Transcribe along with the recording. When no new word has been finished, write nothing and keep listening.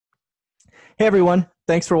Hey everyone,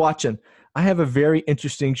 thanks for watching. I have a very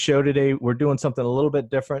interesting show today. We're doing something a little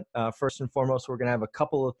bit different. First and foremost, we're going to have a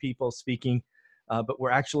couple of people speaking, but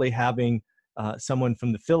we're actually having someone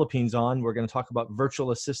from the Philippines on. We're going to talk about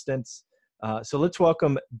virtual assistants. So let's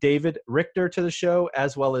welcome David Richter to the show,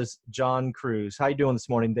 as well as John Cruz. How you doing this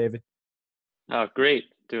morning, David? Oh, great.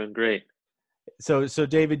 Doing great. So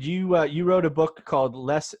David, you wrote a book called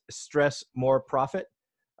Less Stress, More Profit.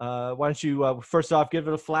 Why don't you first off give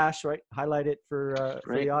it a flash, right? Highlight it for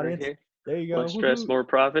the Right audience. here. There you go. Less stress, more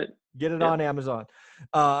profit. Get it Yep. on Amazon.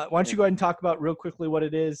 Why don't you go ahead and talk about real quickly what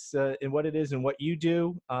it is and what you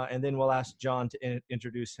do, and then we'll ask John to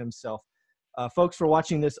introduce himself. Folks, for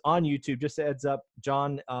watching this on YouTube, just a heads up,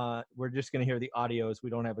 John, we're just going to hear the audio as we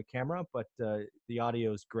don't have a camera, but the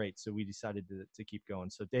audio is great, so we decided to keep going.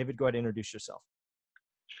 So David, go ahead and introduce yourself.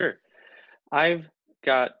 Sure. I've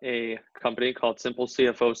got a company called Simple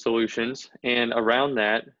CFO Solutions, and around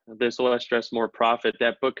that, this Less Stress, More Profit,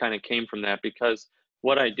 that book kind of came from that because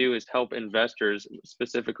what I do is help investors,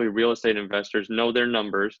 specifically real estate investors, know their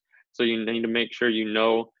numbers. So you need to make sure you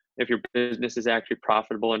know if your business is actually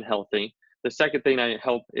profitable and healthy. The second thing I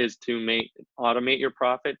help is to automate your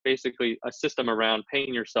profit, basically a system around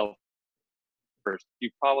paying yourself first.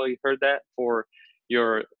 You've probably heard that for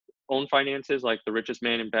your own finances, like The Richest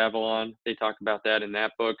Man in Babylon. They talk about that in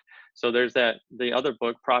that book. So there's the other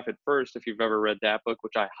book, Profit First, if you've ever read that book,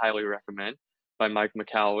 which I highly recommend, by Mike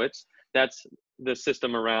Michalowicz. That's the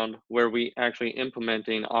system around where we actually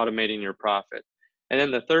implementing automating your profit. And then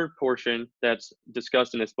the third portion that's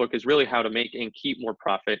discussed in this book is really how to make and keep more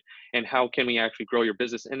profit and how can we actually grow your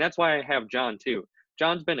business. And that's why I have John too.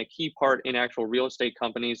 John's been a key part in actual real estate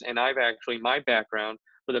companies. And I've actually, my background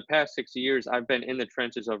for the past 6 years, I've been in the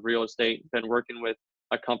trenches of real estate, been working with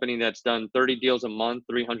a company that's done 30 deals a month,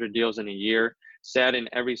 300 deals in a year, sat in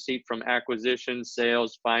every seat from acquisition,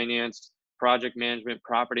 sales, finance, project management,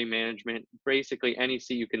 property management, basically any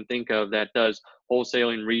seat you can think of that does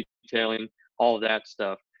wholesaling, retailing, all of that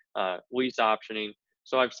stuff, lease optioning.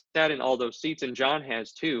 So I've sat in all those seats, and John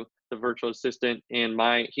has too, the virtual assistant, and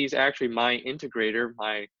he's actually my integrator,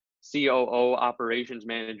 my COO operations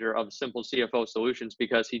manager of Simple CFO Solutions,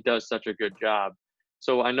 because he does such a good job.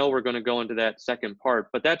 So I know we're going to go into that second part,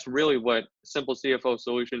 but that's really what Simple CFO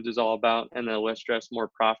Solutions is all about. And the Less Stress,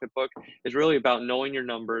 More Profit book is really about knowing your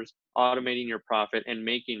numbers, automating your profit, and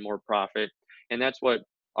making more profit. And that's what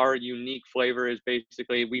our unique flavor is.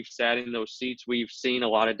 Basically, we've sat in those seats. We've seen a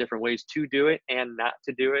lot of different ways to do it and not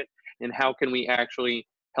to do it. And how can we actually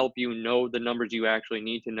help you know the numbers you actually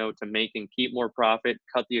need to know to make and keep more profit,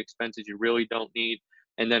 cut the expenses you really don't need,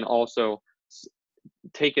 and then also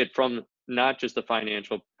take it from not just the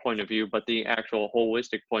financial point of view, but the actual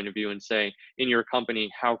holistic point of view and say, in your company,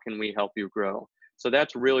 how can we help you grow? So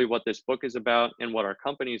that's really what this book is about and what our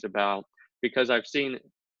company is about, because I've seen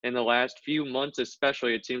in the last few months,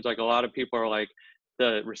 especially, it seems like a lot of people are like,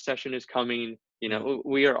 the recession is coming. You know,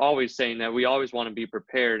 we are always saying that we always want to be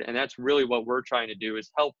prepared. And that's really what we're trying to do, is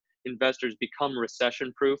help investors become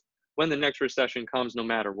recession proof when the next recession comes, no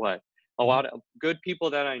matter what. A lot of good people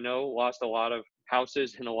that I know lost a lot of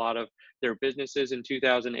houses and a lot of their businesses in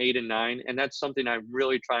 2008 and 9. And that's something I'm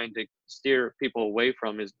really trying to steer people away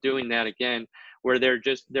from, is doing that again, where they're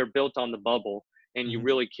built on the bubble. And you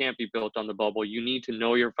really can't be built on the bubble. You need to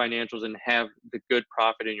know your financials and have the good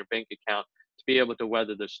profit in your bank account to be able to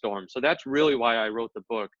weather the storm. So that's really why I wrote the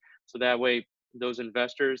book. So that way, those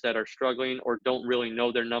investors that are struggling or don't really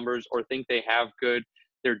know their numbers or think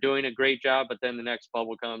they're doing a great job, but then the next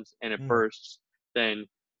bubble comes and it bursts, then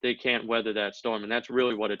they can't weather that storm. And that's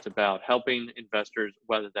really what it's about, helping investors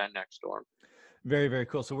weather that next storm. Very, very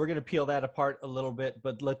cool. So we're going to peel that apart a little bit,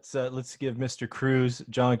 but let's give Mr. Cruz,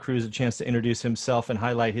 John Cruz, a chance to introduce himself and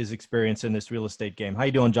highlight his experience in this real estate game. How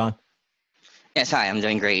you doing, John? Yes, hi, I'm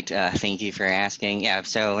doing great. Thank you for asking. Yeah,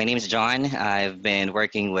 so my name is John. I've been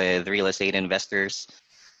working with real estate investors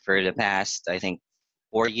for the past, I think,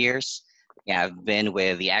 4 years. Yeah, I've been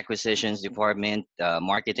with the acquisitions department,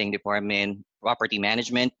 marketing department, property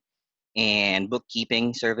management, and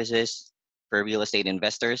bookkeeping services for real estate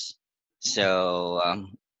investors. So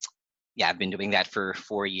yeah, I've been doing that for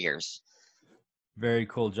 4 years. Very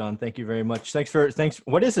cool, John. Thank you very much. Thanks.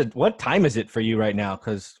 What is it? What time is it for you right now?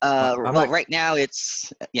 Because right now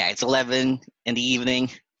it's 11 in the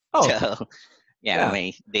evening. Oh, so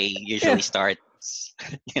they usually start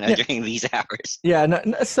during these hours. Yeah, no,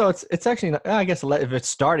 so it's actually, I guess if it's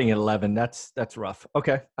starting at 11, that's rough.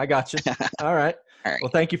 Okay, I got you. All right. All right.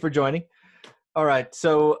 Well, thank you for joining. All right,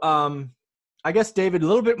 so I guess, David, a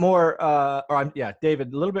little bit more,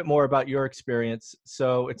 David, a little bit more about your experience.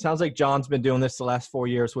 So it sounds like John's been doing this the last 4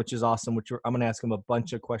 years, which is awesome, I'm going to ask him a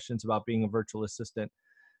bunch of questions about being a virtual assistant.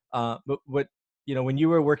 But what, when you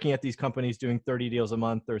were working at these companies doing 30 deals a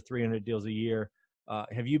month or 300 deals a year,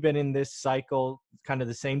 have you been in this cycle kind of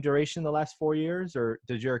the same duration the last 4 years, or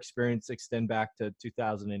does your experience extend back to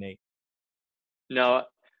 2008? No,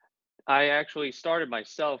 I actually started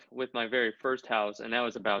myself with my very first house, and that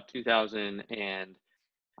was about 2000 and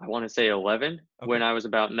I want to say 11. Okay. When I was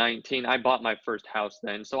about 19. I bought my first house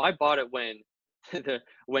then. So I bought it when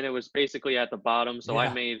when it was basically at the bottom. So I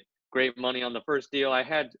Yeah. made great money on the first deal. I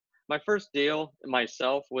had my first deal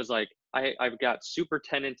myself was like I've got super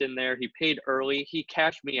tenant in there. He paid early. He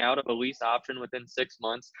cashed me out of a lease option within 6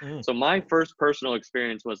 months. Mm. So my first personal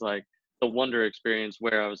experience was like the wonder experience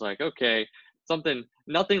where I was like, okay,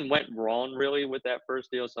 nothing went wrong really with that first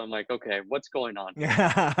deal. So I'm like, okay, what's going on here?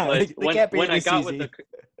 But They can't be when I this got with the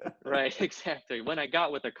easy. right, exactly. When I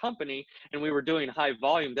got with a company and we were doing high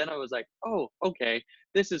volume, then I was like, oh, okay,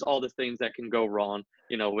 this is all the things that can go wrong,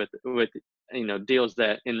 with deals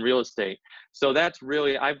that in real estate. So that's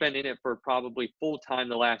really I've been in it for probably full time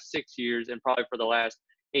the last 6 years and probably for the last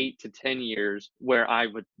 8 to 10 years where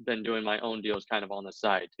I've been doing my own deals kind of on the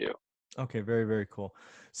side too. Okay, very, very cool.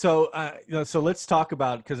 So, so let's talk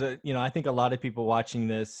about, because I think a lot of people watching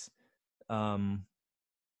this, um,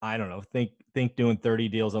 I don't know, think doing 30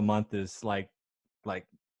 deals a month is like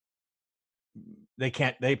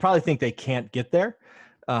they probably think they can't get there.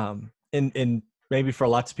 And maybe for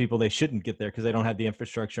lots of people, they shouldn't get there because they don't have the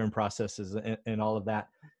infrastructure and processes and all of that.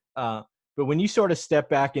 But when you sort of step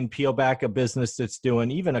back and peel back a business that's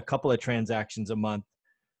doing even a couple of transactions a month,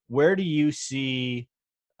 where do you see,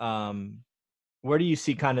 um,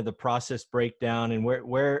 kind of the process breakdown, and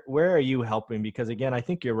where are you helping? Because again, I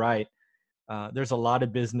think you're right. There's a lot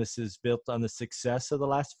of businesses built on the success of the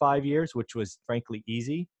last 5 years, which was frankly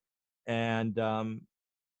easy. And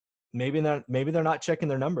maybe they're not checking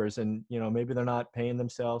their numbers, and maybe they're not paying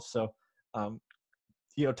themselves. So um,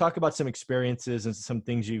 talk about some experiences and some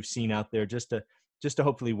things you've seen out there, just to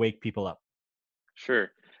hopefully wake people up. Sure.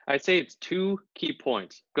 I'd say it's two key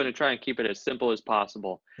points. I'm going to try and keep it as simple as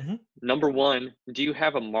possible. Mm-hmm. Number one, do you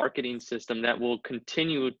have a marketing system that will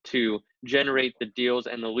continue to generate the deals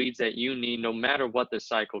and the leads that you need no matter what the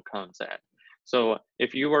cycle comes at? So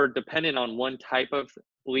if you are dependent on one type of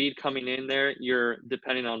lead coming in there, you're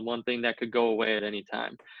depending on one thing that could go away at any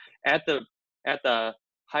time. At the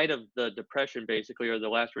height of the depression, basically, or the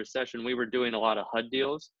last recession, we were doing a lot of HUD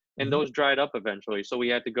deals, and Mm-hmm. those dried up eventually. So we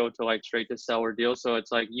had to go to like straight to seller deals. So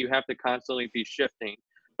it's like you have to constantly be shifting.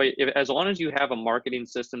 But as long as you have a marketing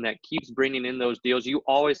system that keeps bringing in those deals, you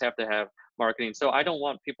always have to have marketing. So I don't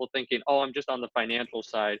want people thinking, oh, I'm just on the financial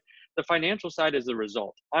side. The financial side is the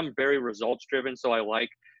result. I'm very results driven. So I like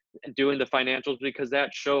doing the financials because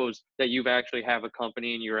that shows that you've actually have a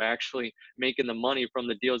company and you're actually making the money from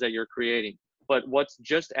the deals that you're creating. But what's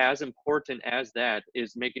just as important as that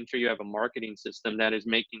is making sure you have a marketing system that is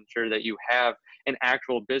making sure that you have an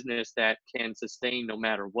actual business that can sustain no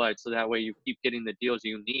matter what. So that way you keep getting the deals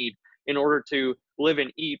you need in order to live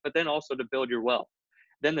and eat, but then also to build your wealth.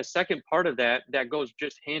 Then the second part of that goes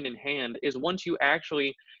just hand in hand is once you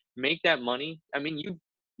actually make that money, I mean,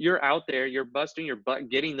 you're out there, you're busting your butt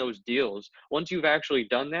getting those deals. Once you've actually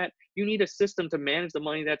done that, you need a system to manage the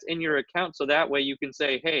money that's in your account. So that way you can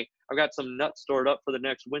say, hey, I've got some nuts stored up for the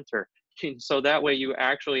next winter. So that way you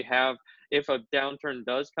actually have, if a downturn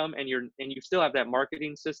does come and you still have that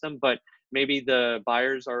marketing system, but maybe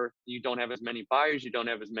you don't have as many buyers, you don't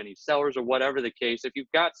have as many sellers, or whatever the case. If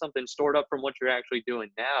you've got something stored up from what you're actually doing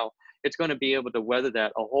now, it's going to be able to weather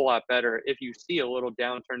that a whole lot better if you see a little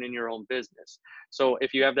downturn in your own business. So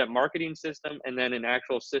if you have that marketing system and then an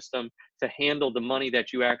actual system to handle the money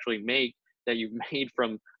that you actually make, that you've made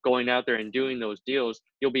from going out there and doing those deals,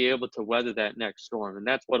 you'll be able to weather that next storm. And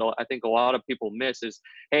that's what I think a lot of people miss is,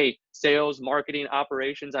 hey, sales, marketing,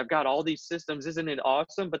 operations, I've got all these systems. Isn't it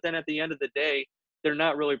awesome? But then at the end of the day, they're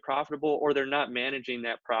not really profitable, or they're not managing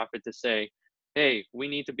that profit to say, hey, we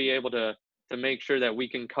need to be able to make sure that we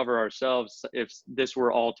can cover ourselves if this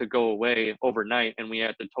were all to go away overnight and we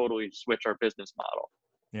had to totally switch our business model.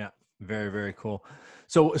 Yeah, very, very cool.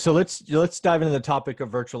 So let's dive into the topic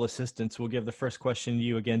of virtual assistants. We'll give the first question to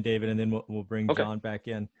you again, David, and then we'll bring Okay. John back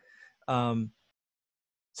in.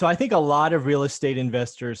 So I think a lot of real estate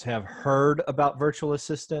investors have heard about virtual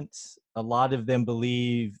assistants. A lot of them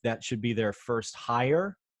believe that should be their first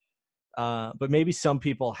hire, but maybe some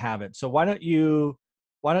people haven't. So why don't you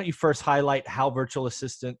first highlight how virtual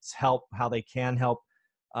assistants help, how they can help,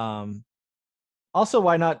 Also,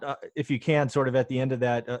 why not, if you can, sort of at the end of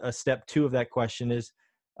that, a step two of that question is,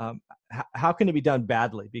 how can it be done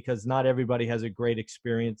badly? Because not everybody has a great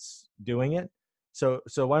experience doing it. So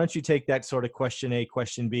why don't you take that sort of question A,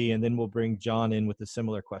 question B, and then we'll bring John in with a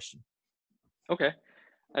similar question. Okay,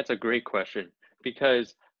 that's a great question,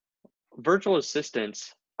 because virtual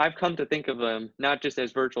assistants, I've come to think of them not just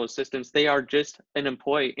as virtual assistants, they are just an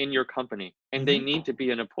employee in your company, and they Mm-hmm. need to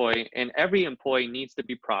be an employee, and every employee needs to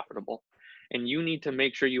be profitable. And you need to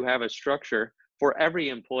make sure you have a structure for every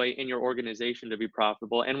employee in your organization to be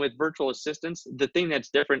profitable. And with virtual assistants, the thing that's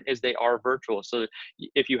different is they are virtual. So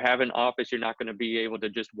if you have an office, you're not going to be able to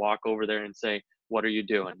just walk over there and say, what are you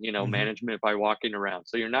doing? You know, Mm-hmm. management by walking around.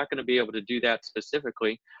 So you're not going to be able to do that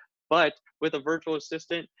specifically. But with a virtual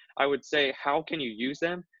assistant, I would say, how can you use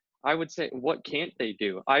them? I would say, what can't they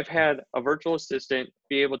do? I've had a virtual assistant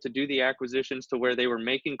be able to do the acquisitions to where they were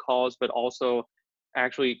making calls, but also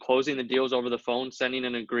actually closing the deals over the phone, sending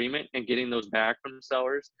an agreement and getting those back from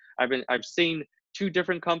sellers. I've seen two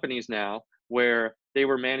different companies now where they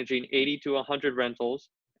were managing 80 to 100 rentals.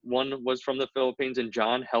 One was from the Philippines, and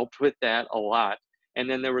John helped with that a lot. And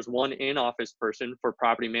then there was one in-office person for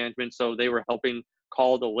property management, so they were helping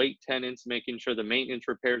call the late tenants, making sure the maintenance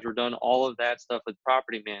repairs were done, all of that stuff with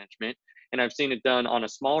property management. And I've seen it done on a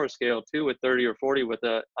smaller scale too, with 30 or 40 with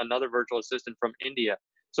another virtual assistant from India.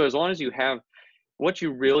 So as long as you have, what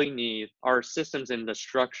you really need are systems in the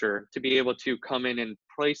structure to be able to come in and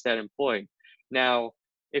place that employee. Now,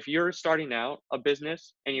 if you're starting out a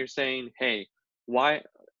business and you're saying, hey, why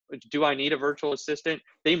do I need a virtual assistant?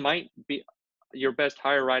 They might be your best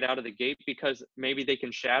hire right out of the gate, because maybe they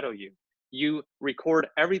can shadow you. You record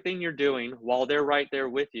everything you're doing while they're right there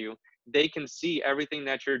with you. They can see everything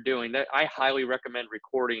that you're doing. That I highly recommend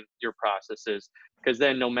recording your processes, because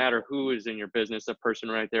then no matter who is in your business, a person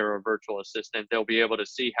right there or a virtual assistant, they'll be able to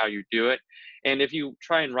see how you do it. And if you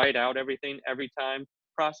try and write out everything every time,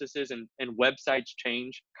 processes and websites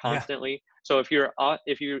change Yeah. constantly. So if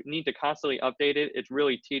you need to constantly update it, it's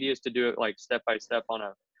really tedious to do it like step by step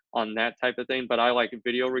on that type of thing. But I like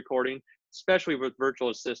video recording, especially with virtual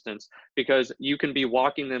assistants, because you can be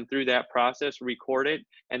walking them through that process, record it,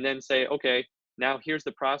 and then say, okay, now here's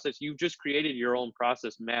the process. You've just created your own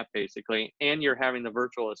process map basically, and you're having the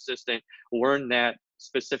virtual assistant learn that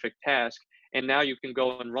specific task. And now you can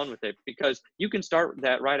go and run with it, because you can start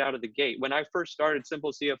that right out of the gate. When I first started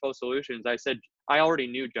Simple CFO Solutions, I already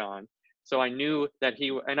knew John. So I knew that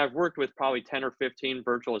and I've worked with probably 10 or 15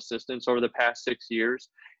 virtual assistants over the past 6 years,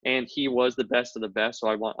 and he was the best of the best. So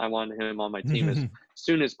I wanted him on my team as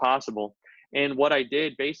soon as possible. And what I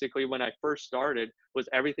did basically when I first started was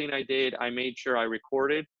everything I did, I made sure I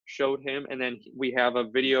recorded, showed him, and then we have a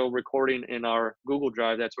video recording in our Google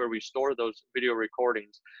Drive. That's where we store those video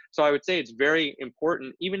recordings. So I would say it's very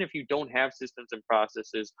important, even if you don't have systems and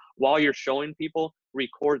processes, while you're showing people,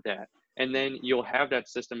 record that. And then you'll have that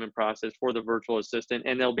system and process for the virtual assistant,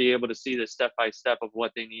 and they'll be able to see the step by step of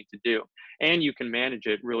what they need to do. And you can manage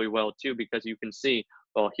it really well too, because you can see,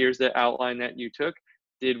 well, here's the outline that you took.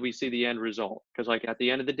 Did we see the end result? Because like at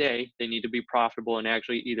the end of the day, they need to be profitable and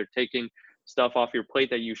actually either taking stuff off your plate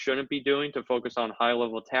that you shouldn't be doing to focus on high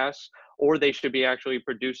level tasks, or they should be actually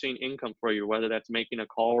producing income for you, whether that's making a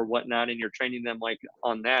call or whatnot, and you're training them like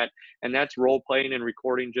on that. And that's role playing and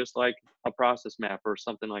recording just like a process map or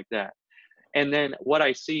something like that. And then what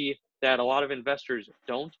I see that a lot of investors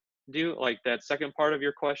don't do, like that second part of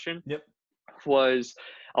your question, Yep. was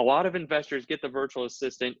a lot of investors get the virtual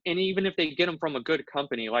assistant, and even if they get them from a good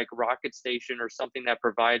company like Rocket Station or something that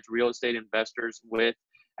provides real estate investors with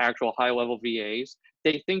actual high level VAs,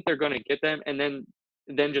 they think they're going to get them and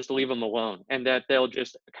then just leave them alone, and that they'll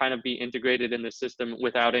just kind of be integrated in the system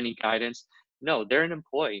without any guidance. No, they're an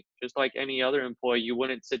employee just like any other employee. You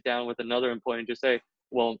wouldn't sit down with another employee and just say,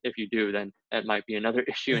 well, if you do, then that might be another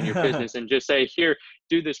issue in your business, and just say, here,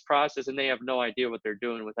 do this process, and they have no idea what they're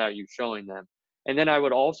doing without you showing them. And then I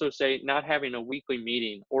would also say not having a weekly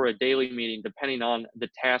meeting or a daily meeting, depending on the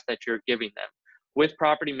task that you're giving them. With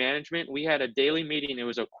property management, we had a daily meeting. It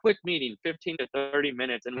was a quick meeting, 15 to 30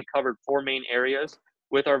 minutes, and we covered 4 main areas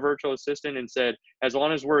with our virtual assistant and said, as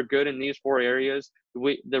long as we're good in these 4 areas,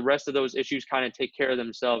 the rest of those issues kind of take care of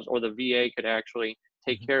themselves, or the VA could actually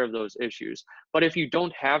take care of those issues. But if you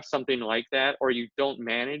don't have something like that, or you don't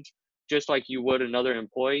manage just like you would another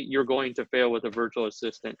employee, you're going to fail with a virtual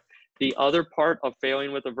assistant. The other part of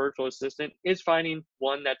failing with a virtual assistant is finding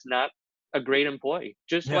one that's not a great employee.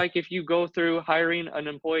 Just Yeah. like if you go through hiring an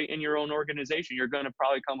employee in your own organization, you're going to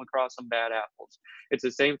probably come across some bad apples. It's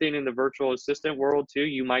the same thing in the virtual assistant world too.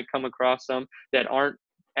 You might come across some that aren't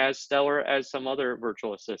as stellar as some other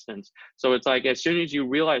virtual assistants. So it's like, as soon as you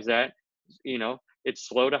realize that, you know, it's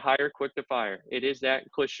slow to hire, quick to fire. It is that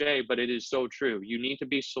cliche, but it is so true. You need to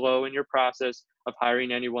be slow in your process of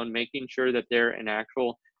hiring anyone, making sure that they're an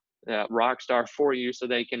actual rock star for you, so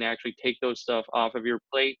they can actually take those stuff off of your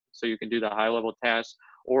plate, so you can do the high level tasks,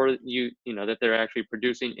 or you know that they're actually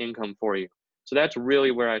producing income for you. So that's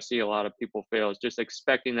really where I see a lot of people fail, is just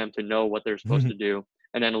expecting them to know what they're supposed to do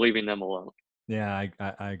and then leaving them alone. Yeah,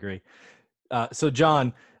 I agree. So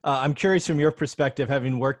John, I'm curious from your perspective,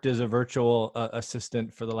 having worked as a virtual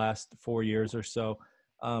assistant for the last 4 years or so,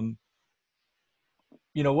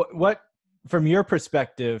 you know, what from your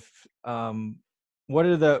perspective, what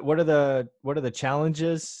are the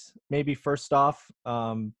challenges, maybe first off,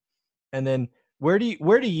 and then where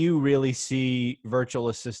do you really see virtual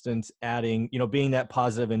assistants adding, you know, being that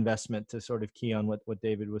positive investment, to sort of key on what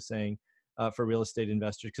David was saying, for real estate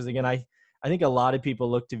investors? Because again, I think a lot of people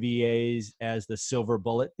look to VAs as the silver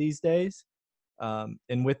bullet these days,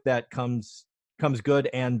 and with that comes good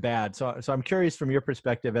and bad. So I'm curious from your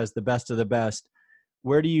perspective, as the best of the best,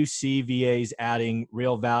 where do you see VAs adding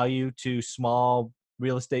real value to small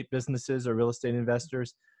real estate businesses or real estate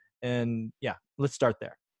investors? And yeah, let's start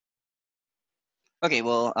there. Okay,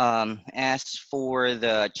 well, as for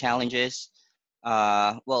the challenges,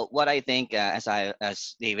 well, what I think,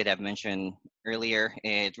 as David have mentioned earlier,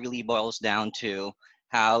 it really boils down to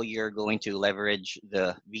how you're going to leverage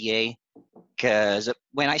the VA. Because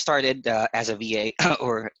when I started as a VA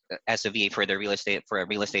or as a VA for a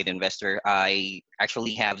real estate investor, I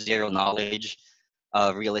actually have zero knowledge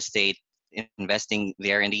of real estate investing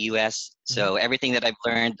there in the U.S. So everything that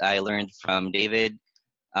I learned from David.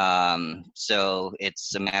 So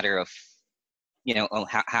it's a matter of, you know,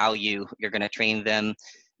 how you're going to train them,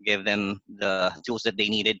 give them the tools that they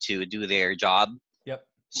needed to do their job. Yep.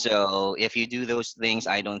 So if you do those things,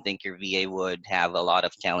 I don't think your VA would have a lot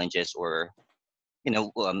of challenges, or, you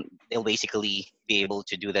know, they'll basically be able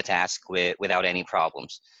to do the task without any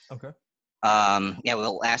problems. Okay. Yeah,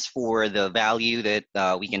 well, as for the value that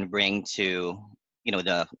we can bring to, you know,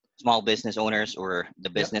 the small business owners or the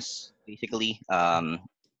business, basically,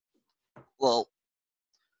 well,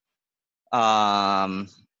 um,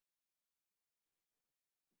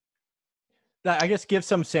 I guess give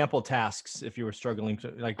some sample tasks if you were struggling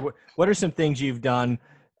to, like, what are some things you've done?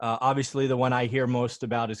 Obviously, the one I hear most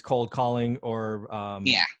about is cold calling, or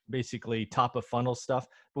yeah. basically top of funnel stuff.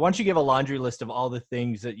 But why don't you give a laundry list of all the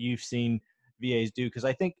things that you've seen VAs do? Because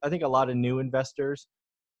I think a lot of new investors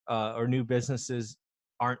or new businesses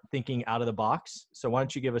aren't thinking out of the box. So why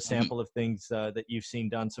don't you give a sample of things that you've seen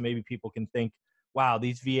done, so maybe people can think, wow,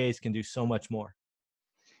 these VAs can do so much more.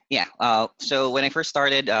 Yeah. So when I first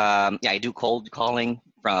started, yeah, I do cold calling.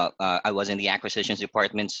 I was in the acquisitions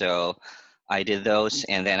department, so I did those,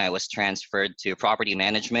 and then I was transferred to property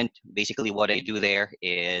management. Basically, what I do there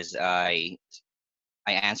is I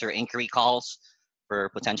answer inquiry calls for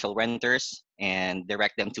potential renters and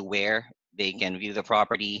direct them to where they can view the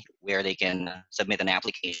property, where they can submit an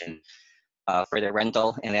application for their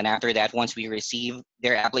rental. And then after that, once we receive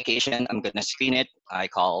their application, I'm gonna screen it. I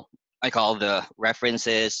call the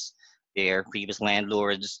references, their previous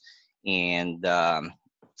landlords, and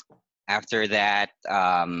after that,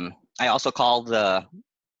 I also call the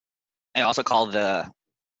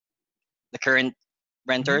current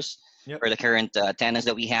renters, Yep. or the current tenants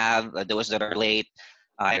that we have, those that are late.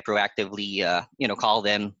 I proactively, you know, call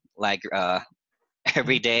them like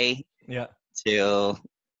every day Yeah. to,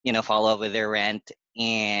 you know, follow up with their rent,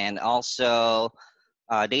 and also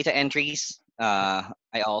data entries. I'm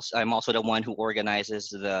also the one who organizes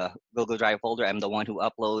the Google Drive folder. I'm the one who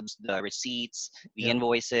uploads the receipts, the Yep.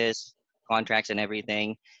 invoices, contracts, and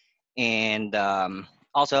everything. And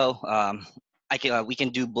also, we can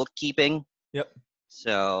do bookkeeping. Yep.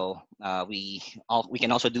 So we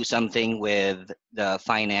can also do something with the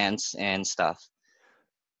finance and stuff.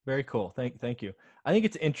 Very cool. Thank you. I think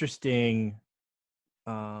it's interesting,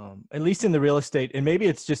 at least in the real estate, and maybe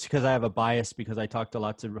it's just because I have a bias because I talk to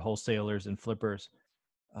lots of wholesalers and flippers,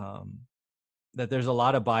 um, that there's a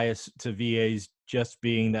lot of bias to VAs just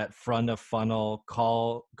being that front of funnel,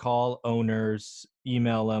 call owners,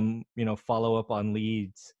 email them, you know, follow up on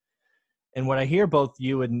leads. And what I hear both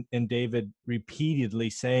you and David repeatedly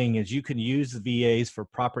saying is you can use VAs for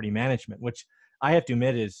property management, which I have to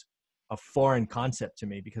admit is a foreign concept to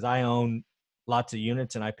me, because I own lots of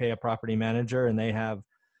units and I pay a property manager, and they have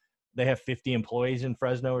 50 employees in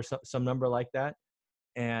Fresno, or some number like that.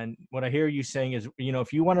 And what I hear you saying is, you know,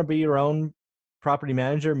 if you want to be your own property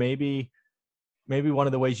manager, maybe one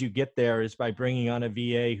of the ways you get there is by bringing on a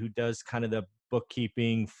VA who does kind of the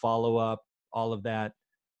bookkeeping, follow up, all of that.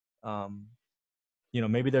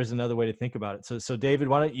 maybe there's another way to think about it. So David,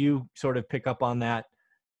 why don't you sort of pick up on that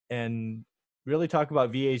and really talk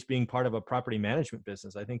about VAs being part of a property management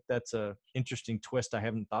business? I think that's a interesting twist I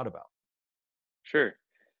haven't thought about. Sure.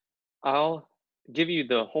 I'll give you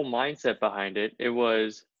the whole mindset behind it.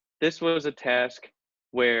 This was a task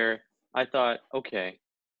where I thought, okay,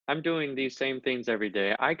 I'm doing these same things every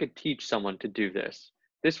day. I could teach someone to do this.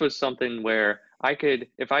 This was something where I could,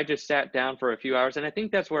 if I just sat down for a few hours, and I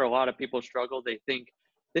think that's where a lot of people struggle. They think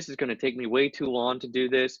this is going to take me way too long to do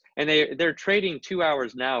this. And they're trading 2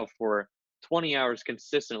 hours now for 20 hours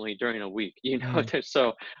consistently during a week,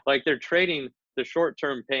 So like they're trading the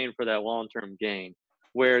short-term pain for that long-term gain,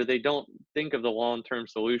 where they don't think of the long-term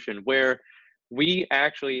solution, where we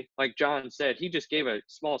actually, like John said, he just gave a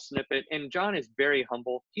small snippet, and John is very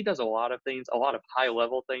humble. He does a lot of things, a lot of high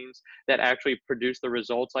level things that actually produce the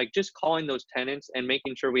results, like just calling those tenants and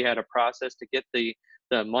making sure we had a process to get the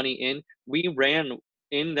money in. We ran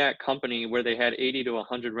in that company where they had 80 to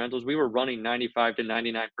 100 rentals. We were running 95 to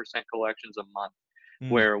 99% collections a month,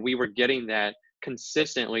 where we were getting that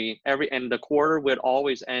consistently and the quarter would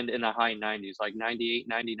always end in the high 90s, like 98,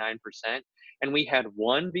 99%. And we had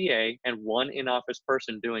one VA and one in-office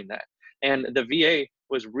person doing that. And the VA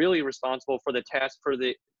was really responsible for the task, for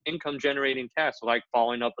the income generating tasks, like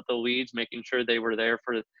following up with the leads, making sure they were there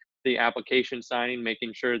for the application signing,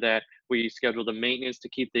 making sure that we scheduled the maintenance to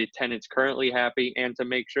keep the tenants currently happy, and to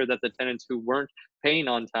make sure that the tenants who weren't paying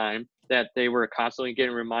on time, that they were constantly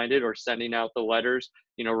getting reminded or sending out the letters,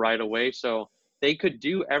 right away. So they could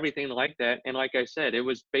do everything like that. And like I said, it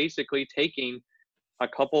was basically taking a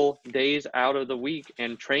couple days out of the week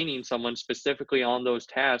and training someone specifically on those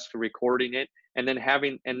tasks, recording it, and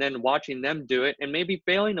then watching them do it, and maybe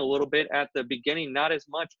failing a little bit at the beginning, not as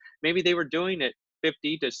much. Maybe they were doing it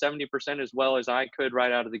 50 to 70% as well as I could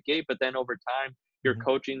right out of the gate, but then over time, you're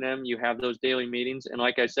coaching them, you have those daily meetings. And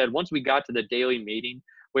like I said, once we got to the daily meeting,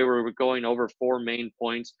 we were going over 4 main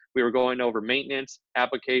points. We were going over maintenance,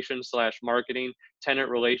 application/marketing, tenant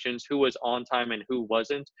relations, who was on time and who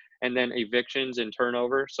wasn't, and then evictions and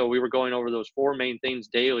turnover. So we were going over those 4 main things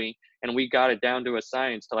daily, and we got it down to a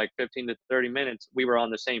science, to like 15 to 30 minutes. We were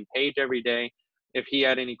on the same page every day if he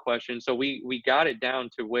had any questions. So we got it down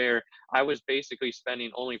to where I was basically spending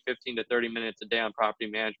only 15 to 30 minutes a day on property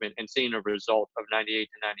management and seeing a result of 98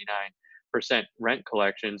 to 99% rent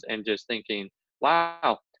collections, and just thinking,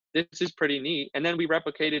 wow, this is pretty neat. And then we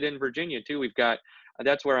replicated in Virginia too.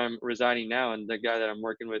 That's where I'm residing now, and the guy that I'm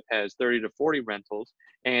working with has 30 to 40 rentals,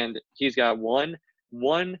 and he's got one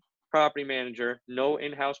property manager, no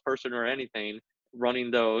in-house person or anything, running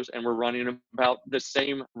those, and we're running about the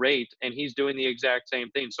same rate, and he's doing the exact same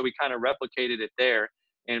thing. So we kind of replicated it there.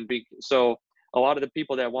 So a lot of the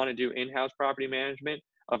people that want to do in-house property management,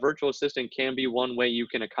 a virtual assistant can be one way you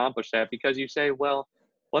can accomplish that, because you say, well,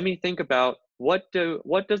 let me think about what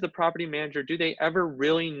does the property manager, do they ever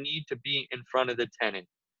really need to be in front of the tenant?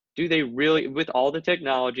 Do they really, with all the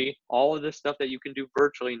technology, all of the stuff that you can do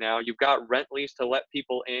virtually now, you've got rent lease to let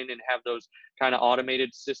people in and have those kind of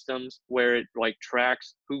automated systems where it like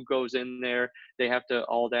tracks who goes in there. They have to,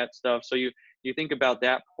 all that stuff. So you think about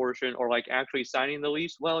that portion, or like actually signing the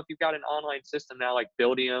lease. Well, if you've got an online system now like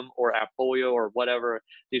Buildium or Appfolio or whatever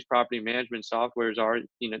these property management softwares are,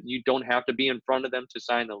 you don't have to be in front of them to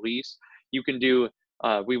sign the lease. You can do,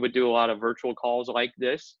 we would do a lot of virtual calls like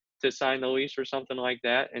this to sign the lease or something like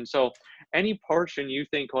that. And so any portion you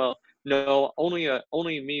think, well, no,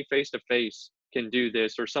 only me face to face can do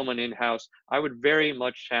this, or someone in-house, I would very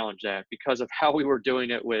much challenge that, because of how we were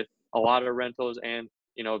doing it with a lot of rentals, and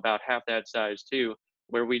about half that size too,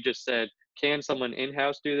 where we just said, can someone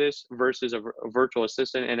in-house do this versus a virtual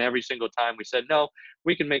assistant? And every single time we said, no,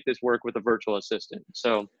 we can make this work with a virtual assistant.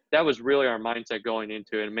 So that was really our mindset going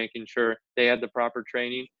into it, and making sure they had the proper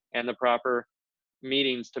training and the proper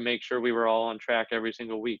meetings to make sure we were all on track every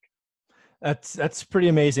single week. That's pretty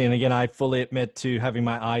amazing. And again, I fully admit to having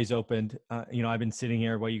my eyes opened. I've been sitting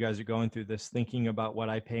here while you guys are going through this, thinking about what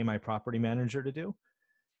I pay my property manager to do.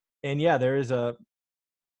 And yeah, there is a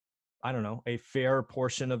fair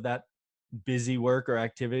portion of that busy work or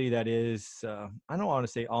activity that is, I don't want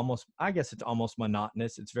to say almost, I guess it's almost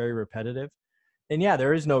monotonous. It's very repetitive. And yeah,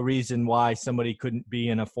 there is no reason why somebody couldn't be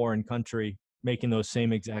in a foreign country making those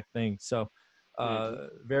same exact things. So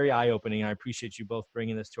very eye-opening. I appreciate you both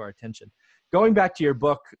bringing this to our attention. Going back to your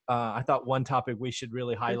book, I thought one topic we should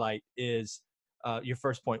really highlight is your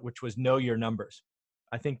first point, which was know your numbers.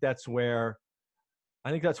 I think that's where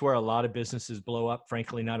a lot of businesses blow up,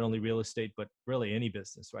 frankly, not only real estate, but really any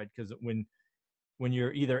business, right? Because when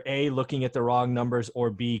you're either A, looking at the wrong numbers, or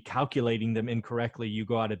B, calculating them incorrectly, you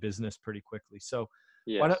go out of business pretty quickly. So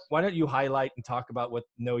Yes. Why don't you highlight and talk about what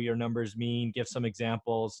know your numbers mean, give some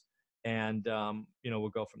examples, and we'll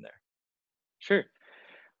go from there. Sure.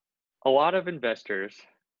 A lot of investors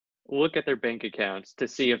look at their bank accounts to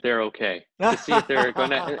see if they're okay, to see if they're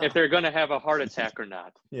gonna have a heart attack or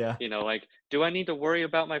not. Yeah. Like, do I need to worry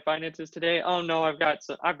about my finances today? Oh no, I've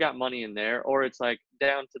got money in there. Or it's like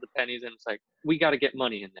down to the pennies, and it's like we got to get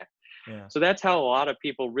money in there. Yeah. So that's how a lot of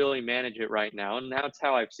people really manage it right now, and that's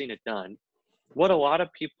how I've seen it done. What a lot of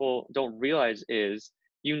people don't realize is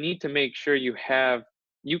you need to make sure you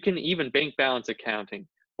can even bank balance accounting,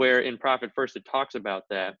 where in Profit First it talks about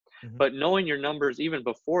that. Mm-hmm. But knowing your numbers even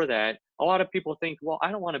before that, a lot of people think, well,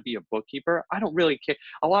 I don't want to be a bookkeeper. I don't really care.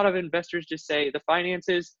 A lot of investors just say the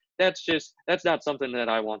finances, that's not something that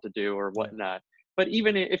I want to do or whatnot. But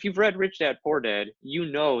even if you've read Rich Dad Poor Dad, you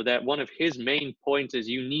know that one of his main points is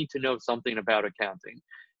you need to know something about accounting.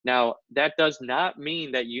 Now, that does not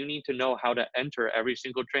mean that you need to know how to enter every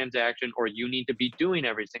single transaction or you need to be doing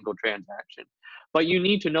every single transaction, but you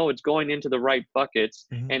need to know it's going into the right buckets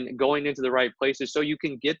and going into the right places so you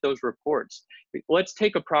can get those reports. Let's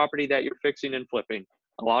take a property that you're fixing and flipping.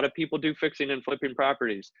 A lot of people do fixing and flipping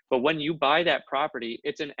properties, but when you buy that property,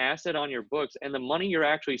 it's an asset on your books, and the money you're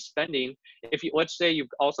actually spending, let's say you've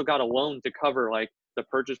also got a loan to cover like the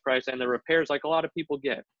purchase price and the repairs, like a lot of people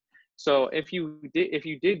get. So if you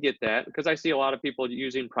did get that, because I see a lot of people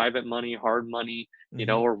using private money, hard money,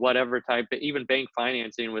 or whatever type, even bank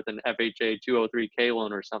financing with an FHA 203K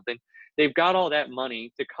loan or something, they've got all that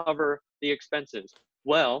money to cover the expenses.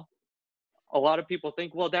 Well, a lot of people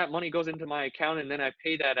think, well, that money goes into my account and then I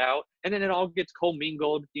pay that out and then it all gets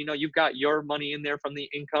commingled. You've got your money in there from the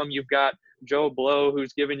income. You've got Joe Blow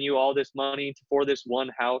who's giving you all this money for this one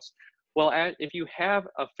house. Well, if you have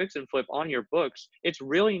a fix and flip on your books, it's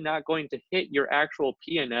really not going to hit your actual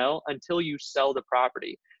P&L until you sell the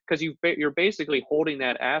property, because you're basically holding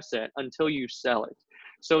that asset until you sell it.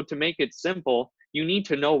 So to make it simple, you need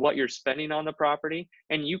to know what you're spending on the property,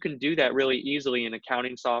 and you can do that really easily in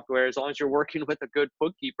accounting software as long as you're working with a good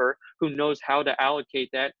bookkeeper who knows how to allocate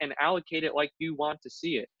that and allocate it like you want to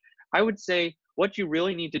see it. I would say what you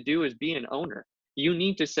really need to do is be an owner. You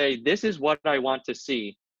need to say, this is what I want to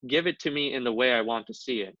see. Give it to me in the way I want to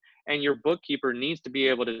see it. And your bookkeeper needs to be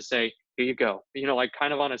able to say, here you go, like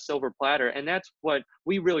kind of on a silver platter. And that's what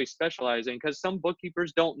we really specialize in, because some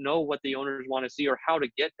bookkeepers don't know what the owners want to see or how to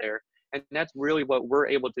get there. And that's really what we're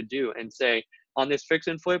able to do and say, on this fix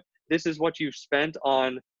and flip, this is what you've spent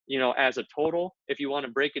on, as a total. If you want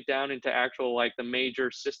to break it down into actual, like the major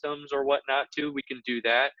systems or whatnot too, we can do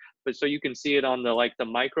that. But so you can see it on the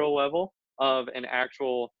micro level of an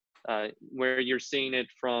actual, where you're seeing it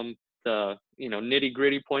from the, nitty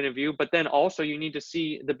gritty point of view. But then also you need to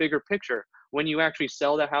see the bigger picture when you actually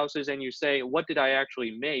sell the houses and you say, what did I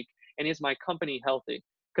actually make? And is my company healthy?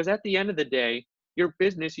 Because at the end of the day, your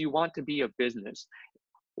business, you want to be a business.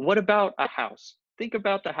 What about a house? Think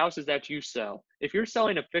about the houses that you sell. If you're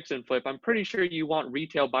selling a fix and flip, I'm pretty sure you want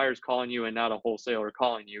retail buyers calling you and not a wholesaler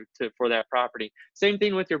calling you for that property. Same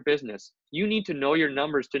thing with your business. You need to know your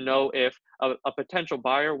numbers to know if a potential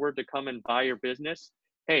buyer were to come and buy your business.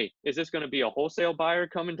 Hey, is this going to be a wholesale buyer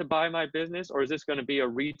coming to buy my business, or is this going to be a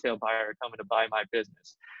retail buyer coming to buy my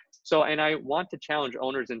business? So, and I want to challenge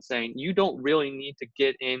owners in saying, you don't really need to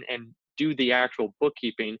get in and do the actual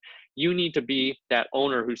bookkeeping. You need to be that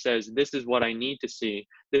owner who says, this is what I need to see.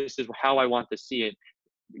 This is how I want to see it.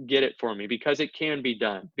 Get it for me, because it can be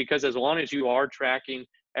done. Because as long as you are tracking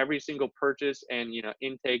every single purchase and,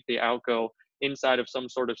 intake, the outgo inside of some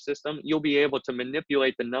sort of system, you'll be able to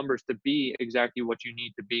manipulate the numbers to be exactly what you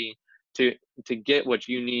need to be to get what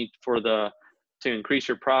you need to increase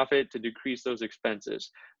your profit, to decrease those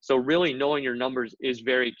expenses. So really knowing your numbers is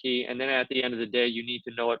very key. And then at the end of the day, you need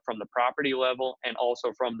to know it from the property level and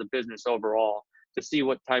also from the business overall to see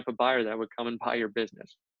what type of buyer that would come and buy your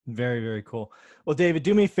business. Very, very cool. Well, David,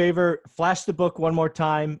 do me a favor, flash the book one more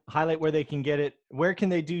time, highlight where they can get it. Where can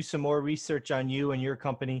they do some more research on you and your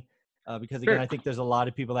company? Because again, Sure. I think there's a lot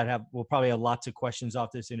of people that will probably have lots of questions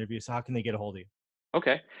off this interview. So how can they get a hold of you?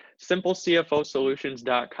 Okay.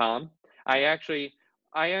 simplecfosolutions.com. I actually,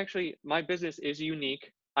 my business is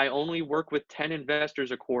unique. I only work with 10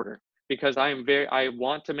 investors a quarter because I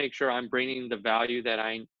want to make sure I'm bringing the value that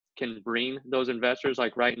I can bring those investors.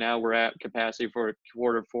 Like right now we're at capacity for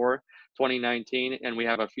quarter 4, 2019, and we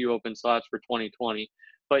have a few open slots for 2020.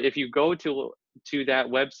 But if you go to that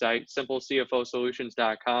website,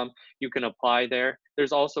 simplecfosolutions.com, you can apply there.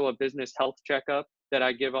 There's also a business health checkup that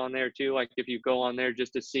I give on there too. Like if you go on there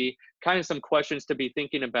just to see kind of some questions to be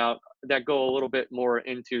thinking about that go a little bit more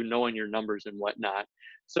into knowing your numbers and whatnot.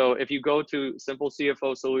 So if you go to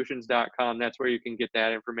simplecfosolutions.com, that's where you can get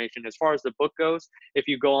that information. As far as the book goes, if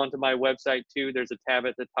you go onto my website too, there's a tab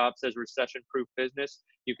at the top says Recession Proof Business.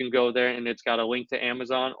 You can go there and it's got a link to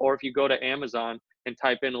Amazon. Or if you go to Amazon and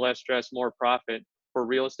type in less stress, more profit for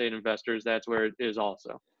real estate investors, that's where it is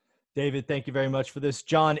also. David, thank you very much for this.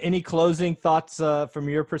 John, any closing thoughts from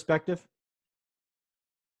your perspective?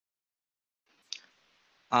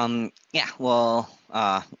 Yeah, well,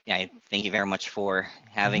 yeah, thank you very much for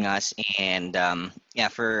having us. And yeah,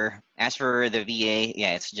 as for the VA,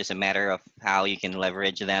 yeah, it's just a matter of how you can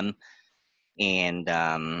leverage them. And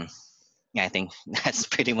yeah, I think that's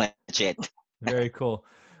pretty much it. Very cool.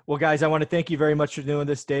 Well, guys, I want to thank you very much for doing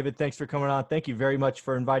this. David, thanks for coming on. Thank you very much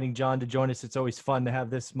for inviting John to join us. It's always fun to have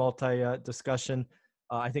this discussion.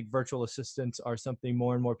 I think virtual assistants are something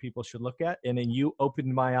more and more people should look at. And then you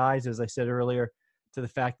opened my eyes, as I said earlier, to the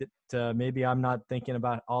fact that maybe I'm not thinking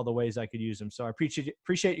about all the ways I could use them. So I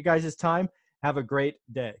appreciate you guys' time. Have a great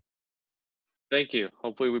day. Thank you.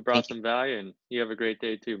 Hopefully we brought some value, and you have a great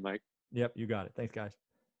day too, Mike. Yep, you got it. Thanks, guys.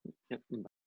 Yep.